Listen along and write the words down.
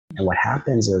And what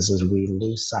happens is we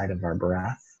lose sight of our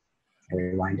breath and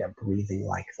we wind up breathing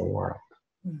like the world.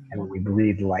 And when we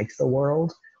breathe like the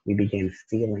world, we begin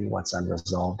feeling what's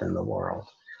unresolved in the world.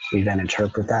 We then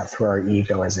interpret that through our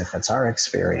ego as if it's our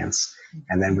experience,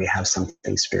 and then we have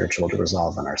something spiritual to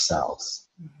resolve in ourselves.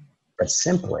 But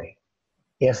simply,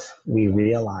 if we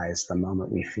realize the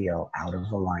moment we feel out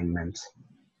of alignment,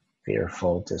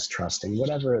 fearful, distrusting,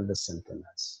 whatever the symptom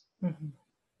is,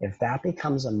 if that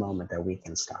becomes a moment that we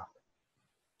can stop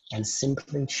and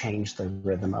simply change the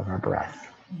rhythm of our breath.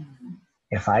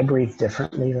 If I breathe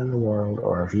differently than the world,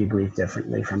 or if you breathe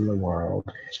differently from the world,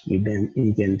 you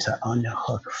begin to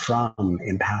unhook from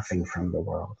empathing from the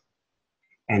world.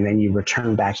 And then you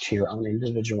return back to your own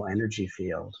individual energy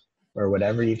field, where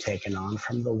whatever you've taken on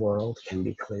from the world can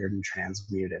be cleared and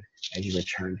transmuted as you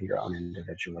return to your own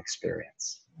individual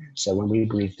experience. So when we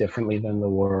breathe differently than the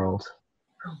world,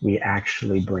 we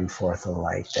actually bring forth a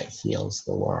light that heals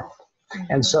the world.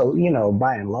 And so, you know,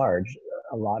 by and large,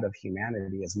 a lot of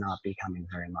humanity is not becoming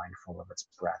very mindful of its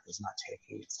breath, is not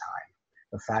taking its time.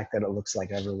 The fact that it looks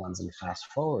like everyone's in fast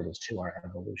forward is to our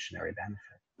evolutionary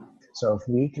benefit. So if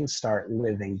we can start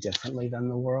living differently than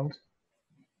the world,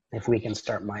 if we can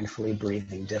start mindfully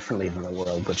breathing differently than the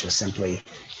world, which is simply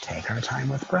take our time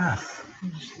with breath,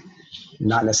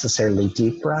 not necessarily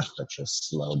deep breath, but just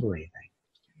slow breathing.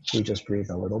 We just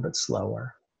breathe a little bit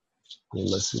slower. We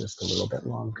listen just a little bit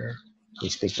longer. We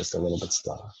speak just a little bit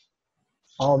slower.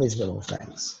 All these little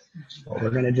things. What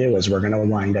we're going to do is we're going to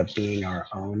wind up being our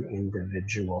own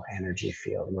individual energy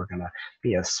field. We're going to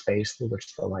be a space through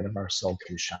which the light of our soul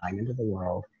can shine into the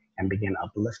world and begin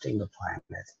uplifting the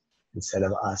planet, instead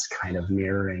of us kind of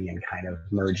mirroring and kind of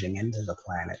merging into the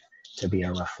planet to be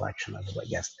a reflection of what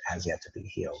has yet to be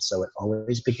healed. So it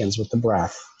always begins with the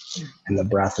breath, and the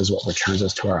breath is what returns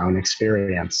us to our own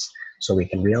experience, so we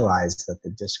can realize that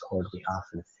the discord we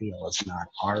often feel is not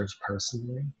ours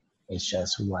personally. It's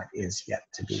just what is yet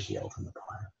to be healed on the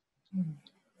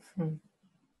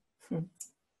planet.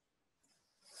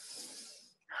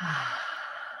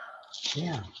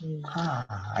 Yeah.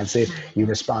 I'd say you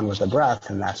respond with the breath,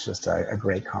 and that's just a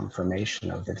great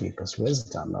confirmation of the deepest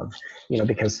wisdom of, you know,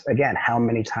 because again, how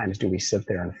many times do we sit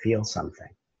there and feel something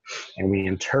and we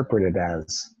interpret it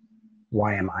as,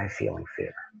 why am I feeling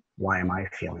fear? Why am I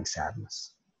feeling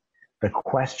sadness? The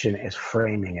question is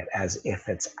framing it as if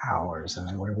it's ours. And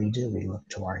then what do? We look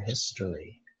to our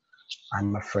history.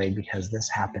 I'm afraid because this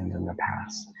happened in the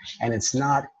past. And it's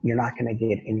not, you're not going to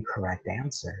get incorrect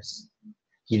answers.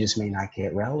 You just may not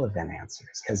get relevant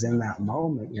answers, because in that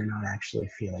moment, you're not actually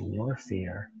feeling your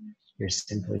fear. You're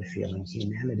simply feeling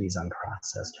humanity's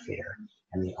unprocessed fear.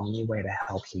 And the only way to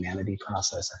help humanity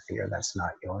process a fear that's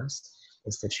not yours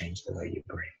is to change the way you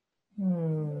breathe.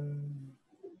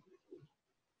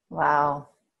 Wow.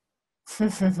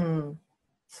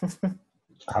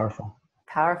 Powerful.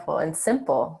 Powerful and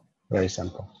simple. Very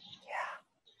simple.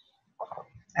 Yeah.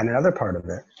 And another part of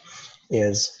it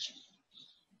is,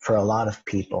 for a lot of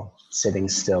people, sitting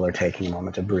still or taking a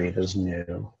moment to breathe is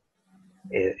new.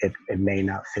 It may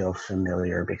not feel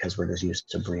familiar because we're just used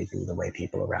to breathing the way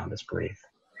people around us breathe.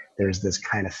 There's this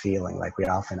kind of feeling like we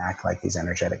often act like these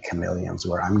energetic chameleons,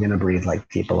 where I'm going to breathe like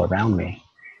people around me.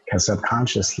 Because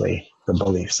subconsciously, the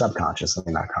belief,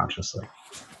 subconsciously, not consciously,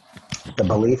 the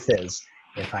belief is,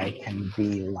 if I can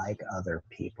be like other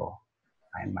people,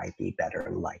 I might be better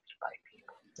liked by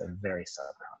people. It's a very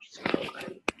subconscious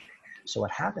program. So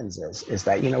what happens is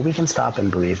that, you know, we can stop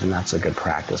and breathe, and that's a good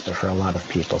practice. But for a lot of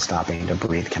people, stopping to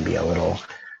breathe can be a little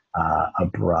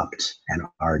abrupt and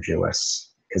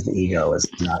arduous, because the ego is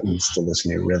not used to this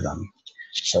new rhythm.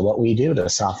 So what we do to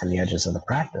soften the edges of the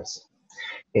practice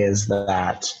is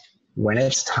that when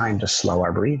it's time to slow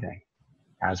our breathing,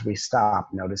 as we stop,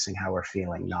 noticing how we're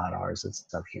feeling, not ours, it's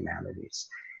of humanity's.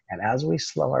 And as we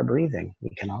slow our breathing, we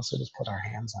can also just put our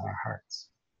hands on our hearts.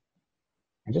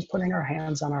 And just putting our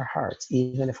hands on our hearts,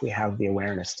 even if we have the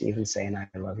awareness to even say an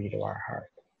I love you to our heart.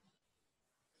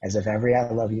 As if every I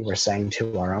love you we're saying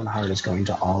to our own heart is going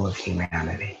to all of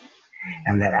humanity.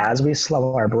 And that as we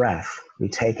slow our breath, we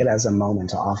take it as a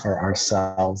moment to offer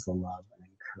ourselves the love and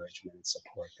encouragement and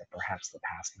support that perhaps the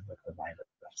past never provided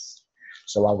us.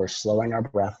 So while we're slowing our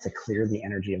breath to clear the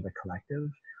energy of the collective,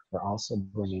 we're also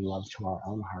bringing love to our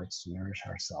own hearts to nourish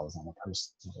ourselves on a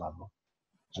personal level.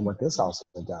 And what this also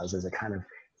does is it kind of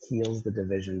heals the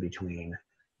division between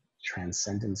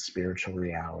transcendent spiritual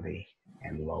reality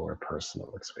and lower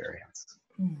personal experience.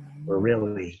 We're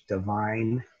really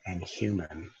divine and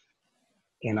human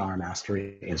in our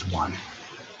mastery is one.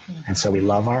 And so we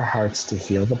love our hearts to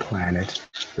heal the planet.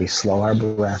 We slow our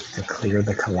breath to clear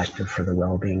the collective for the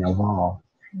well-being of all.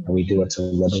 And we do it to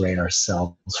liberate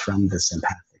ourselves from this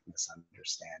empathic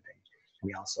misunderstanding.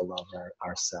 We also love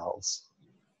ourselves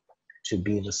to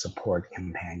be the support,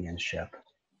 companionship,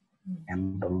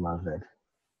 and beloved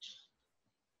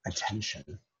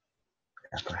attention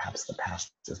that perhaps the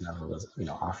past has never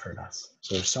offered us.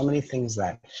 So there's so many things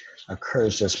that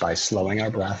occurs just by slowing our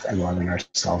breath and loving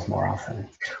ourselves more often.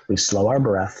 We slow our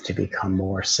breath to become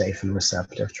more safe and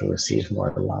receptive to receive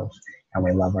more love. And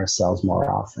we love ourselves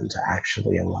more often to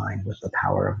actually align with the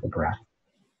power of the breath.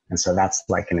 And so that's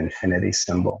like an infinity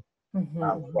symbol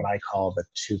of what I call the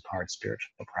two-part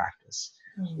spiritual practice.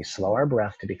 We slow our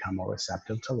breath to become more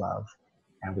receptive to love,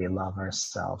 and we love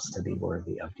ourselves to be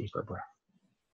worthy of deeper breath.